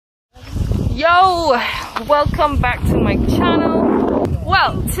Yo, welcome back to my channel.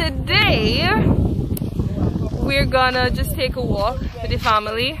 Well, today we're gonna just take a walk with the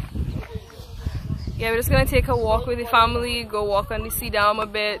family. Yeah, we're just gonna take a walk with the family, go walk on the sea dam a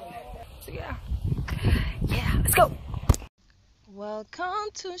bit. So yeah, let's go.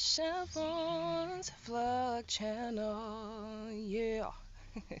 Welcome to Chevron's vlog channel. Yeah.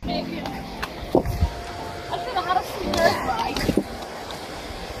 I don't know how to see her right.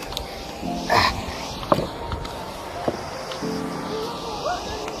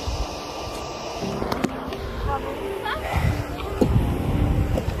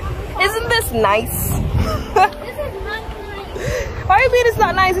 Isn't this nice? This is not nice. Why do you mean it's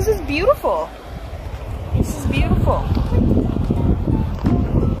not nice? This is beautiful. This is beautiful.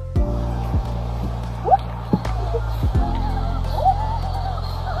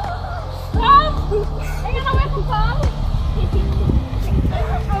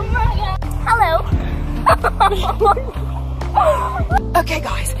 Hello. Okay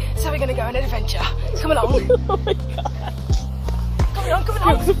guys, so we're gonna go on an adventure. Come along. Oh my god. Come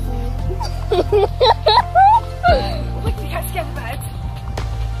along. Wait, we can't scare the birds.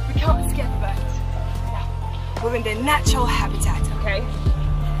 We can't scare the birds. No. We're in their natural habitat, okay?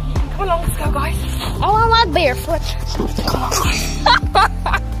 Come along, let's go guys. Oh, I'm not barefoot. Come on.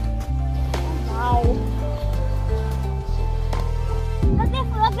 Wow.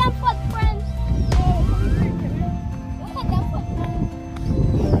 Look at footprints. Look at them footprints.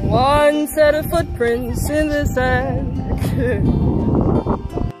 One set of footprints in the sand.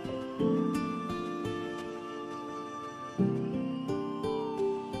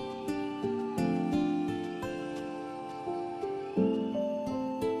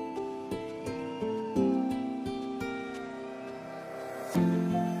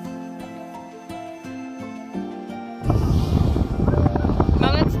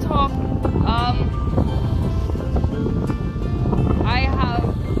 Now let's talk. I have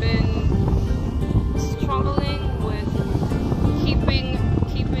been struggling with keeping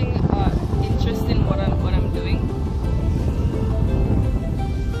interest in what I'm doing.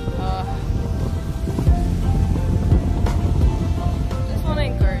 Just want to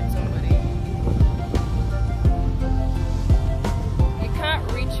encourage somebody. You can't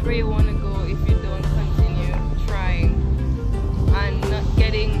reach where you want to go if you don't continue trying and not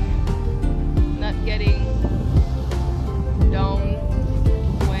getting down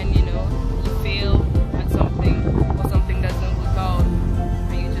when you fail at something or something doesn't work out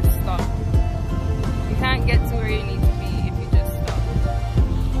and you just stop. You can't get to where you need to be if you just stop.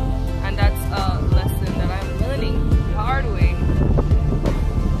 And that's a lesson that I'm learning the hard way.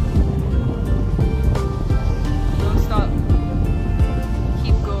 Don't stop.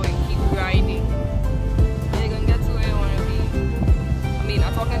 Keep going, keep grinding. And you're gonna get to where you wanna be. I mean,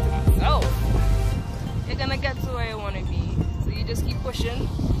 I'm talking to myself. You're gonna get to where you wanna be. So you just keep pushing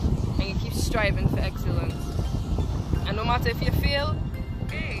and you keep striving for excellence. And no matter if you fail,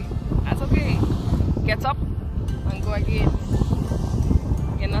 okay, that's okay. Get up and go again.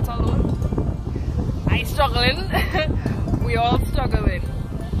 You're not alone. I'm struggling. We all struggling.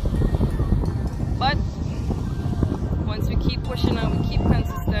 But once we keep pushing and we keep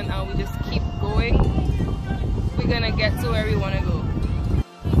consistent and we just keep going, we're gonna get to where we wanna go.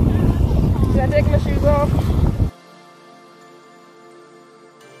 Should I take my shoes off?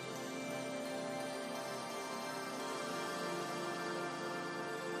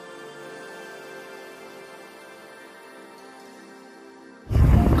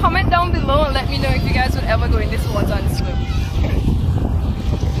 Comment down below and let me know if you guys would ever go in this water and swim.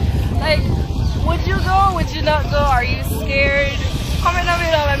 Like, would you go? Would you not go? Are you scared? Comment down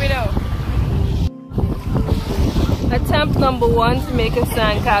below, let me know. Attempt number 1 to make a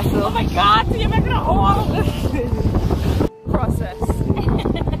sandcastle. Oh my god, so you're making a hole. Process.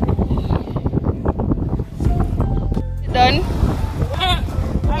 You done?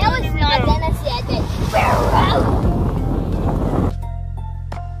 That was not gonna say it.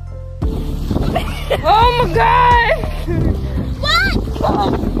 Oh my god!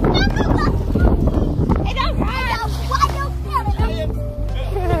 What? It don't matter. Why don't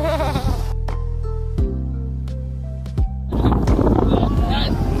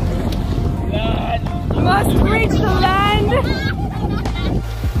You must reach the land!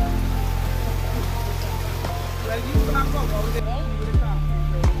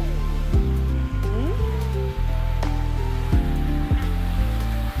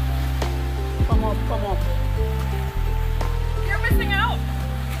 Come up. You're missing out!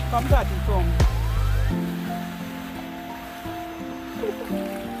 Come daddy, come.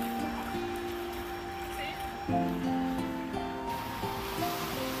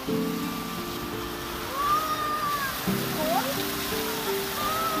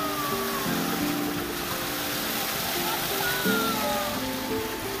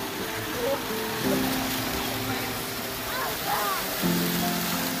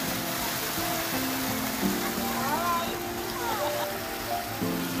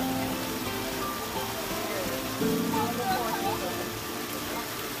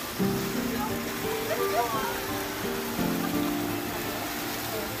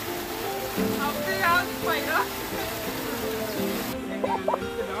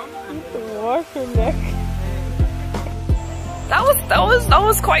 Wash your neck. That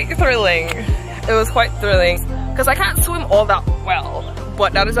was quite thrilling. It was quite thrilling because I can't swim all that well,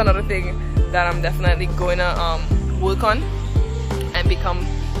 but that is another thing that I'm definitely going to work on and become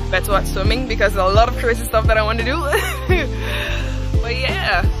better at swimming, because there's a lot of crazy stuff that I want to do. But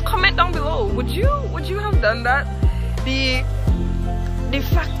yeah, comment down below, would you have done that? The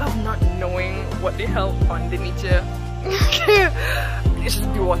fact of not knowing what the hell underneath you, it's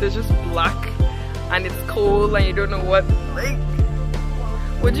just, the water's just black and it's cold and you don't know what, like,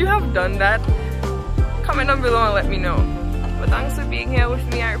 would you have done that? Comment down below and let me know. But thanks for being here with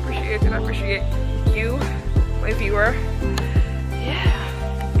me. I appreciate it. I appreciate you, my viewer.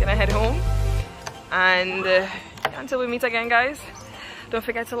 Yeah, gonna head home, and until we meet again, guys, don't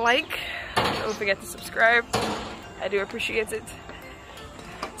forget to like, don't forget to subscribe. I do appreciate it.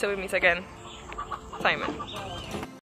 Till we meet again, Simon.